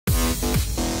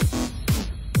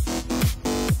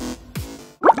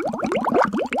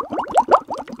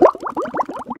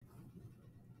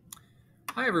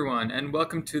everyone, and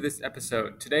welcome to this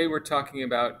episode. Today we're talking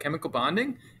about chemical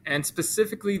bonding and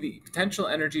specifically the potential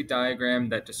energy diagram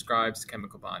that describes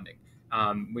chemical bonding.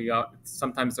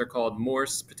 Sometimes they're called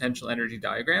Morse potential energy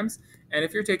diagrams, and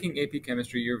if you're taking AP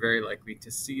chemistry, you're very likely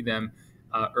to see them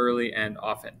early and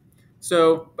often.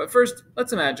 But first,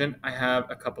 let's imagine I have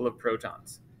a couple of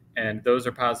protons, and those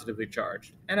are positively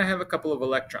charged, and I have a couple of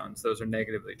electrons, those are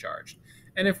negatively charged.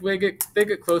 And if they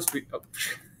get close to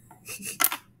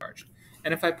charged.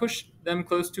 And if I push them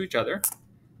close to each other,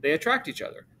 they attract each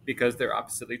other because they're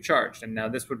oppositely charged. And now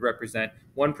this would represent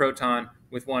one proton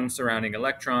with one surrounding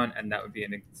electron, and that would be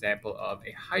an example of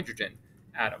a hydrogen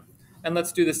atom. And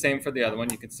let's do the same for the other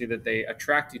one. You can see that they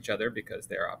attract each other because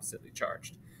they are oppositely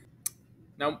charged.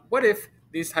 Now, what if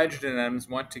these hydrogen atoms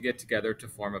want to get together to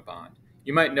form a bond?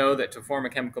 You might know that to form a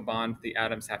chemical bond, the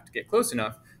atoms have to get close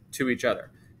enough to each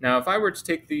other. Now, if I were to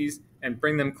take these and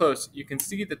bring them close, you can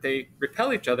see that they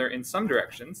repel each other in some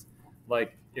directions.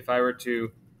 Like if I were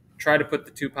to try to put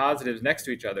the two positives next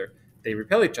to each other, they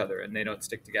repel each other and they don't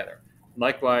stick together.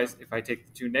 Likewise, if I take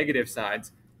the two negative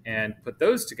sides and put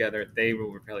those together, they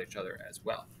will repel each other as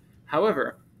well.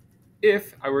 However,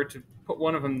 if I were to put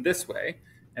one of them this way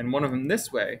and one of them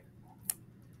this way,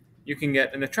 you can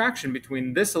get an attraction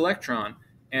between this electron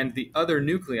and the other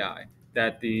nuclei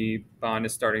that the bond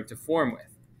is starting to form with.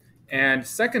 And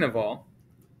second of all,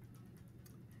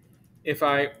 if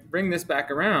I bring this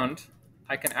back around,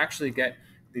 I can actually get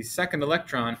the second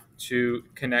electron to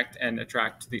connect and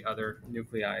attract to the other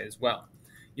nuclei as well.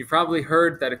 You've probably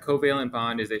heard that a covalent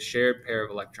bond is a shared pair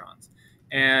of electrons.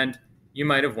 And you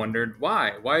might have wondered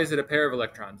why. Why is it a pair of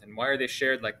electrons and why are they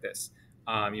shared like this?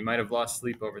 You might have lost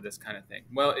sleep over this kind of thing.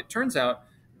 Well, it turns out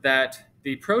that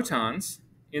the protons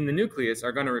in the nucleus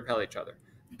are going to repel each other.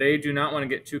 They do not want to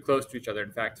get too close to each other.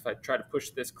 In fact, if I try to push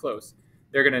this close,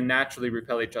 they're going to naturally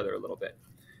repel each other a little bit.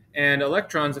 And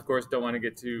electrons, of course, don't want to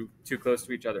get too close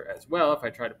to each other as well. If I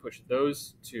try to push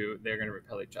those two, they're going to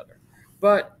repel each other.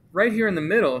 But right here in the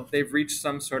middle, they've reached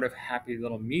some sort of happy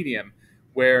little medium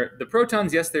where the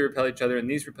protons, yes, they repel each other and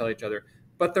these repel each other,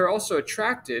 but they're also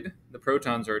attracted. The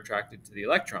protons are attracted to the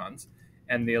electrons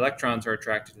and the electrons are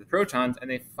attracted to the protons, and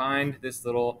they find this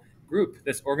little group,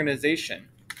 this organization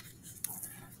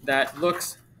that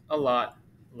looks a lot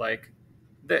like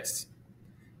this.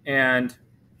 And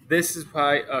this is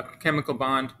why a chemical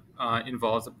bond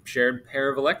involves a shared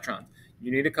pair of electrons.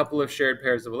 You need a couple of shared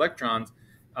pairs of electrons,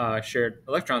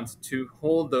 to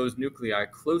hold those nuclei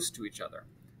close to each other.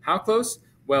 How close?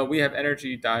 Well, we have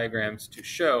energy diagrams to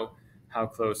show how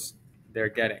close they're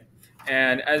getting.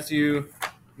 And as we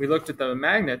looked at the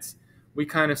magnets, we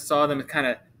kind of saw them kind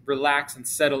of relax and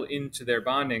settle into their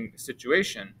bonding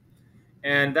situation.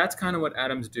 And that's kind of what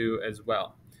atoms do as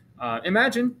well.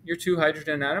 Imagine your two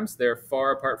hydrogen atoms. They're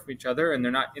far apart from each other and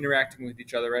they're not interacting with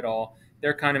each other at all.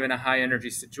 They're kind of in a high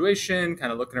energy situation,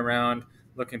 kind of looking around,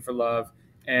 looking for love.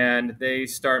 And they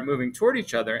start moving toward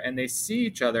each other and they see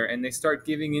each other and they start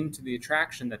giving into the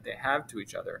attraction that they have to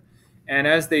each other. And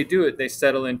as they do it, they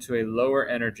settle into a lower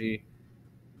energy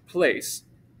place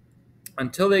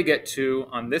until they get to,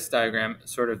 on this diagram,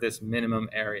 sort of this minimum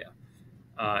area.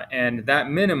 And that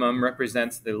minimum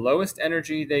represents the lowest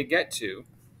energy they get to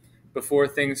before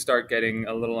things start getting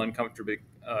a little uncomfortably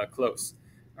close.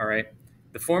 All right.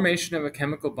 The formation of a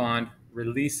chemical bond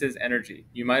releases energy.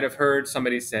 You might have heard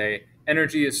somebody say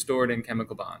energy is stored in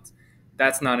chemical bonds.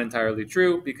 That's not entirely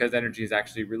true because energy is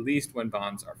actually released when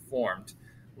bonds are formed,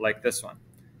 like this one.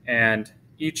 And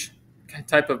each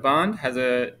type of bond has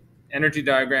an energy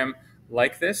diagram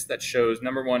like this that shows,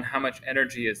 number one, how much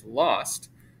energy is lost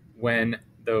when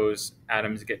those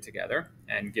atoms get together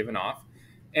and given off,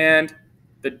 and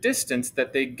the distance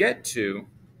that they get to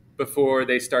before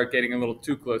they start getting a little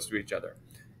too close to each other.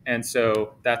 And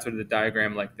so that's what the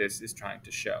diagram like this is trying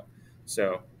to show.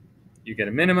 So you get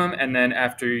a minimum, and then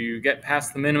after you get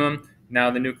past the minimum, now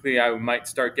the nuclei might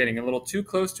start getting a little too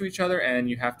close to each other, and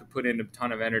you have to put in a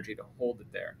ton of energy to hold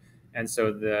it there. And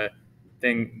so the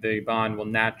bond will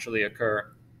naturally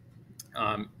occur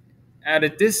at a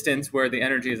distance where the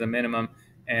energy is a minimum,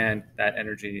 and that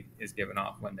energy is given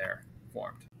off when they're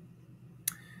formed.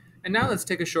 And now let's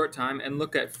take a short time and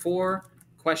look at 4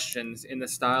 questions in the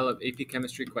style of AP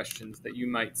Chemistry questions that you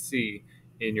might see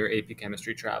in your AP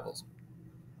Chemistry travels.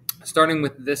 Starting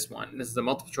with this one. This is a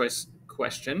multiple choice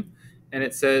question, and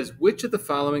it says, which of the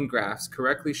following graphs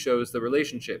correctly shows the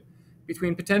relationship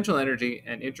between potential energy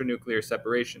and internuclear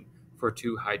separation for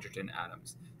 2 hydrogen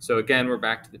atoms? So again, we're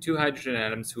back to the 2 hydrogen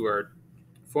atoms who are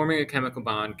forming a chemical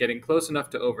bond, getting close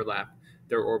enough to overlap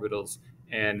their orbitals,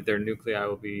 and their nuclei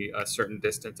will be a certain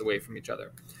distance away from each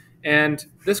other. And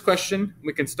this question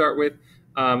we can start with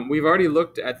We've already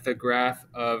looked at the graph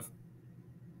of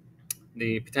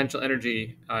the potential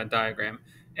energy diagram,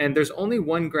 and there's only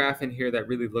one graph in here that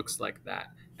really looks like that,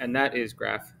 and that is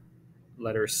graph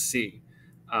letter C.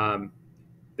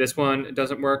 This one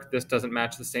doesn't work. This doesn't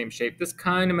match the same shape. This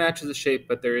kind of matches the shape,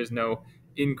 but there is no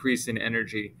increase in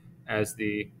energy as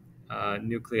the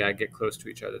nuclei get close to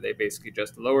each other. They basically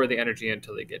just lower the energy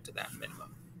until they get to that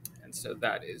minimum. And so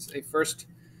that is a first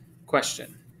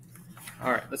question.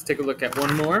 All right, let's take a look at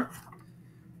one more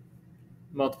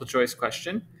multiple choice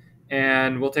question.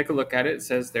 And we'll take a look at it. It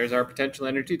says there's our potential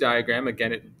energy diagram.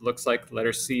 Again, it looks like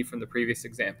letter C from the previous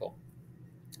example.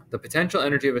 The potential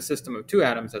energy of a system of two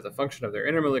atoms as a function of their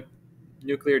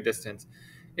internuclear distance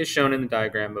is shown in the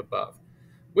diagram above.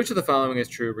 Which of the following is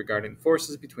true regarding the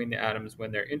forces between the atoms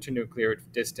when their internuclear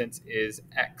distance is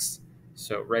x?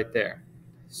 So right there.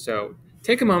 So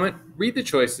take a moment, read the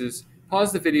choices,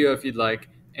 pause the video if you'd like,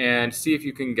 and see if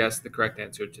you can guess the correct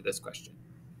answer to this question.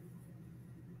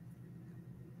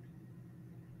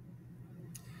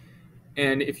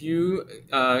 And if you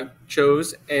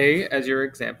chose A as your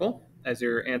example, as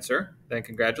your answer, then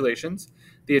congratulations.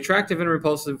 The attractive and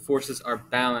repulsive forces are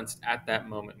balanced at that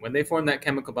moment. When they form that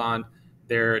chemical bond,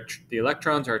 the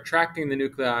electrons are attracting the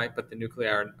nuclei, but the nuclei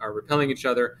are repelling each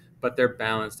other, but they're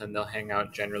balanced and they'll hang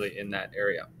out generally in that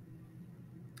area.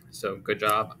 So good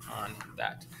job on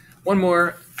that. One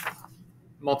more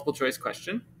multiple choice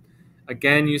question.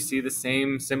 Again, you see the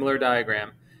same similar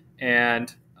diagram,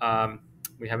 and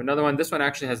we have another one. This one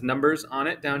actually has numbers on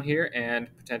it down here and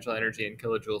potential energy in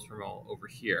kilojoules per mole over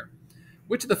here.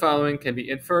 Which of the following can be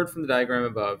inferred from the diagram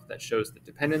above that shows the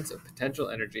dependence of potential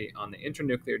energy on the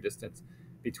internuclear distance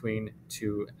between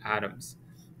two atoms?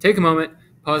 Take a moment,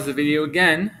 pause the video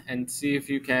again, and see if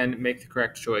you can make the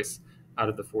correct choice out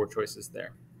of the four choices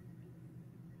there.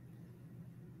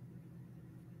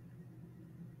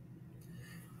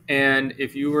 And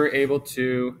if you were able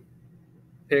to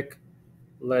pick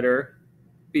letter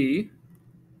B,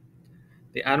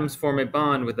 the atoms form a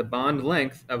bond with a bond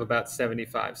length of about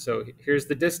 75. So here's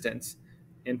the distance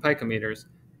in picometers.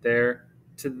 There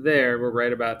to there, we're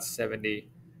right about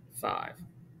 75.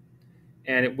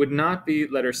 And it would not be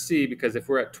letter C, because if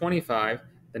we're at 25,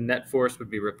 the net force would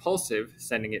be repulsive,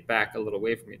 sending it back a little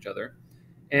away from each other.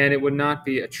 And it would not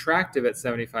be attractive at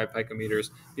 75 picometers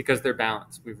because they're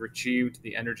balanced. We've achieved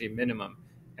the energy minimum.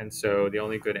 And so the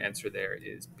only good answer there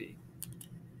is B.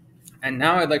 And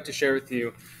now I'd like to share with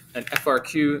you an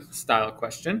FRQ style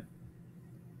question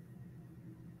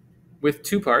with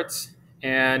two parts.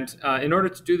 And in order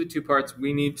to do the two parts,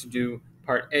 we need to do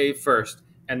part A first,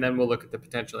 and then we'll look at the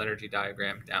potential energy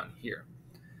diagram down here.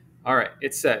 All right,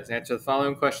 it says, answer the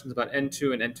following questions about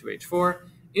N2 and N2H4.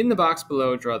 In the box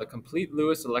below, draw the complete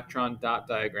Lewis electron dot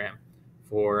diagram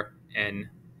for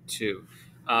N2.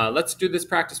 Let's do this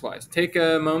practice-wise. Take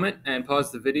a moment and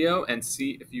pause the video and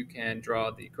see if you can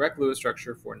draw the correct Lewis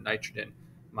structure for nitrogen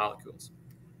molecules.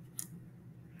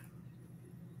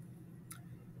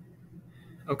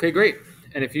 Okay, great.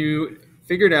 And if you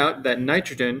figured out that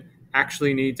nitrogen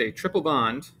actually needs a triple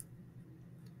bond,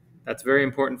 that's very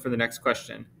important for the next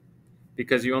question,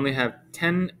 because you only have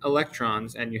 10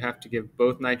 electrons and you have to give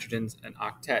both nitrogens an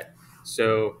octet.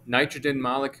 So nitrogen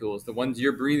molecules, the ones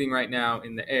you're breathing right now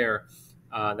in the air,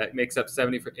 that makes up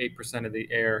 78% of the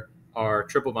air, are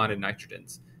triple bonded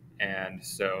nitrogens. And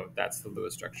so that's the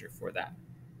Lewis structure for that.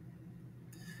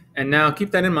 And now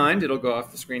keep that in mind. It'll go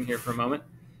off the screen here for a moment.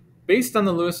 Based on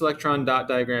the Lewis electron dot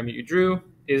diagram that you drew,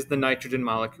 is the nitrogen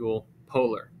molecule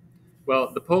polar?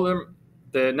 Well,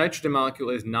 the nitrogen molecule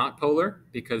is not polar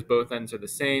because both ends are the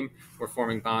same. We're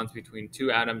forming bonds between two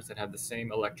atoms that have the same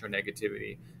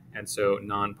electronegativity, and so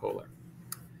non-polar.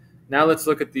 Now let's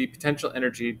look at the potential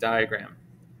energy diagram.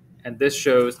 And this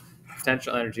shows the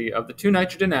potential energy of the two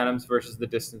nitrogen atoms versus the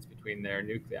distance between their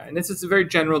nuclei. And this is a very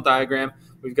general diagram.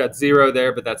 We've got 0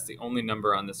 there, but that's the only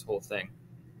number on this whole thing.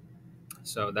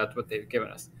 So that's what they've given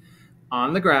us.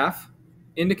 On the graph,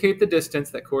 indicate the distance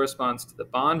that corresponds to the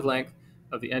bond length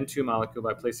of the N2 molecule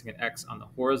by placing an X on the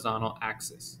horizontal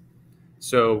axis.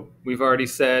 So we've already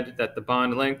said that the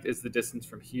bond length is the distance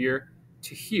from here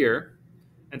to here.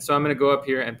 And so I'm going to go up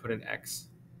here and put an X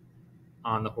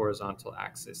on the horizontal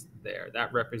axis there.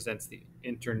 That represents the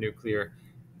internuclear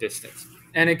distance.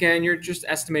 And again, you're just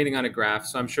estimating on a graph,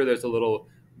 so I'm sure there's a little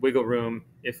wiggle room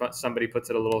if somebody puts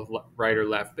it a little right or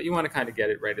left, but you want to kind of get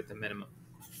it right at the minimum.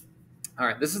 All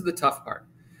right, this is the tough part.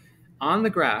 On the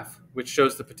graph, which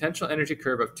shows the potential energy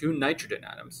curve of two nitrogen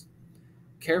atoms,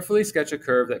 carefully sketch a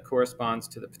curve that corresponds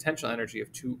to the potential energy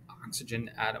of two oxygen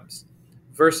atoms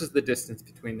versus the distance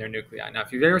between their nuclei. Now,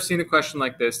 if you've ever seen a question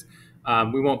like this,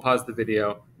 We won't pause the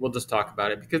video. We'll just talk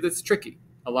about it because it's tricky.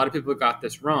 A lot of people got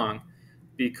this wrong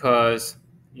because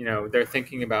they're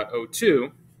thinking about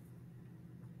O2.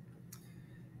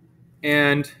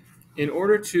 And in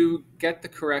order to get the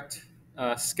correct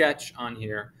sketch on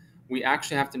here, we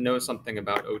actually have to know something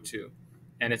about O2.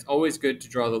 And it's always good to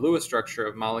draw the Lewis structure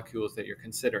of molecules that you're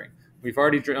considering. We've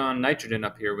already drawn nitrogen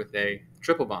up here with a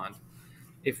triple bond.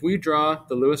 If we draw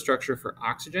the Lewis structure for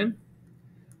oxygen,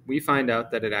 we find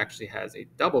out that it actually has a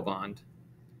double bond.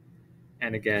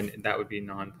 And again, that would be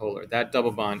nonpolar. That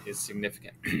double bond is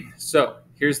significant. So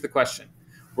here's the question.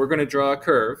 We're going to draw a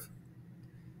curve.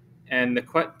 And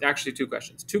actually two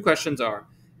questions. Two questions are,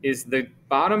 is the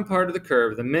bottom part of the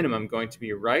curve, the minimum, going to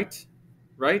be right,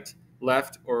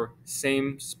 left, or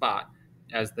same spot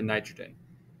as the nitrogen?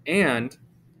 And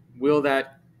will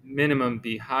that minimum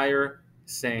be higher,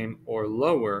 same, or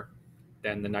lower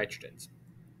than the nitrogens?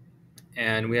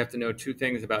 And we have to know two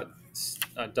things about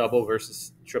double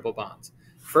versus triple bonds.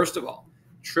 First of all,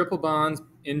 triple bonds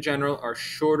in general are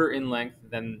shorter in length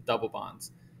than double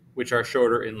bonds, which are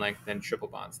shorter in length than triple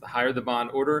bonds. The higher the bond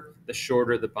order, the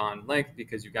shorter the bond length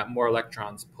because you've got more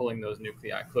electrons pulling those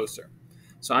nuclei closer.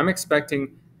 So I'm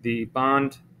expecting the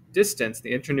bond distance,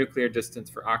 the internuclear distance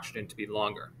for oxygen, to be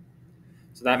longer.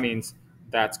 So that means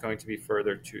that's going to be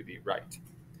further to the right.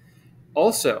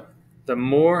 Also,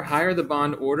 the higher the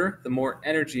bond order, the more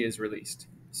energy is released.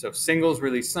 So singles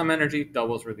release some energy,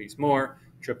 doubles release more,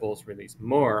 triples release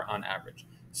more on average.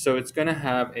 So it's going to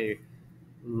have a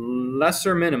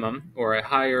lesser minimum or a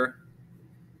higher,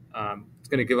 it's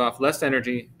going to give off less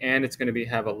energy, and it's going to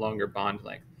have a longer bond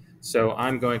length. So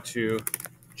I'm going to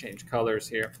change colors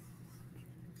here.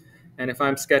 And if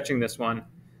I'm sketching this one,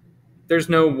 there's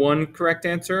no one correct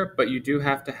answer, but you do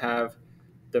have to have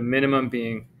the minimum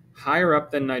being higher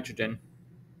up than nitrogen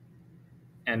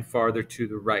and farther to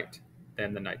the right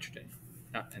than the nitrogen.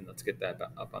 And let's get that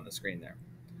up on the screen there.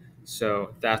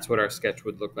 So that's what our sketch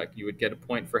would look like. You would get a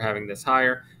point for having this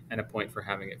higher and a point for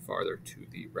having it farther to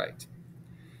the right.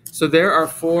 So there are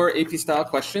 4 AP style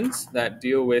questions that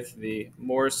deal with the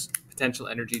Morse potential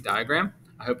energy diagram.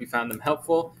 I hope you found them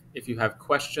helpful. If you have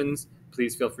questions,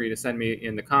 please feel free to send me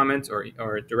in the comments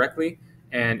or directly.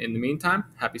 And in the meantime,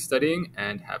 happy studying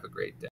and have a great day.